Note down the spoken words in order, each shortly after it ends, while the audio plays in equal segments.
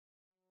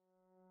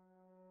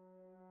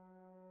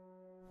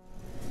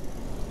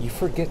you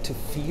forget to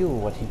feel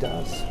what he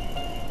does.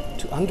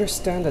 To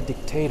understand a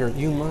dictator,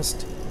 you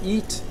must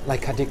eat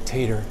like a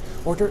dictator.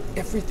 Order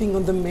everything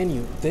on the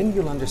menu, then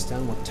you'll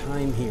understand what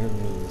time here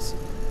means.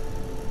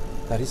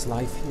 That is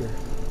life here.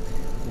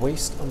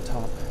 Waste on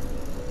top,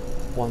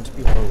 want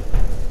below.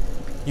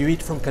 You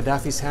eat from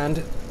Qaddafi's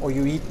hand, or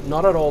you eat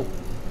not at all.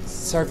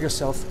 Serve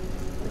yourself,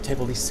 the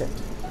table is set.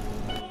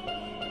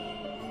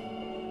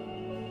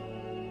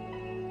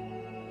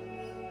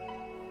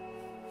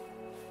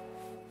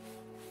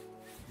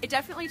 It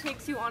definitely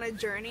takes you on a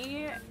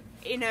journey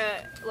in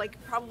a,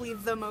 like, probably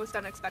the most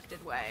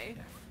unexpected way.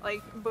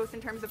 Like, both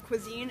in terms of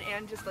cuisine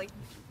and just, like,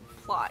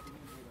 plot.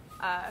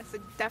 So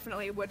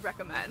definitely would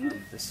recommend.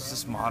 This is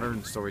just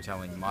modern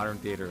storytelling, modern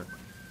theater,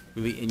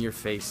 really in your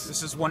face.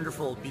 This is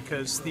wonderful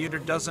because theater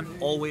doesn't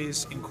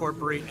always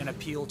incorporate and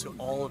appeal to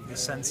all of the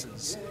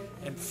senses.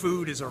 And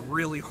food is a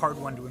really hard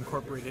one to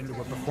incorporate into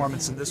a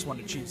performance, and this one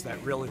achieves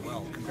that really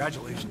well.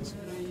 Congratulations.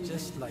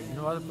 Just like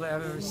no other play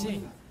I've ever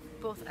seen.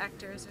 Both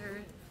actors are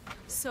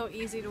so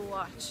easy to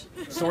watch.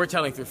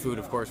 Storytelling through food,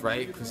 of course,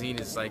 right? Cuisine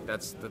is like,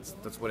 that's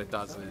what it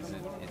does,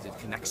 is it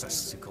connects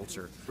us to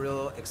culture.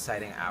 Real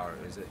exciting hour.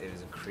 It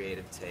was a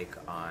creative take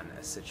on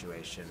a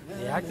situation.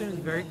 The acting is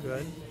very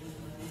good.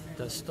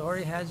 The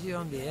story has you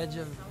on the edge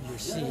of your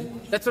seat.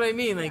 That's what I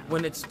mean, like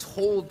when it's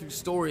told through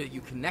story that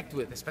you connect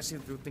with, especially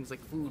through things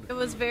like food. It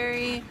was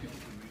very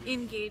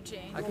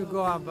engaging. I could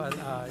go on, but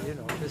you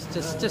know, it's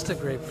just a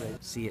great play.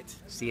 See it,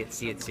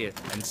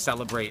 and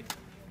celebrate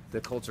the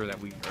culture that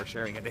we are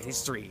sharing and the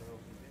history.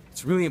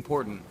 It's really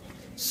important.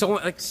 So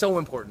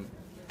important.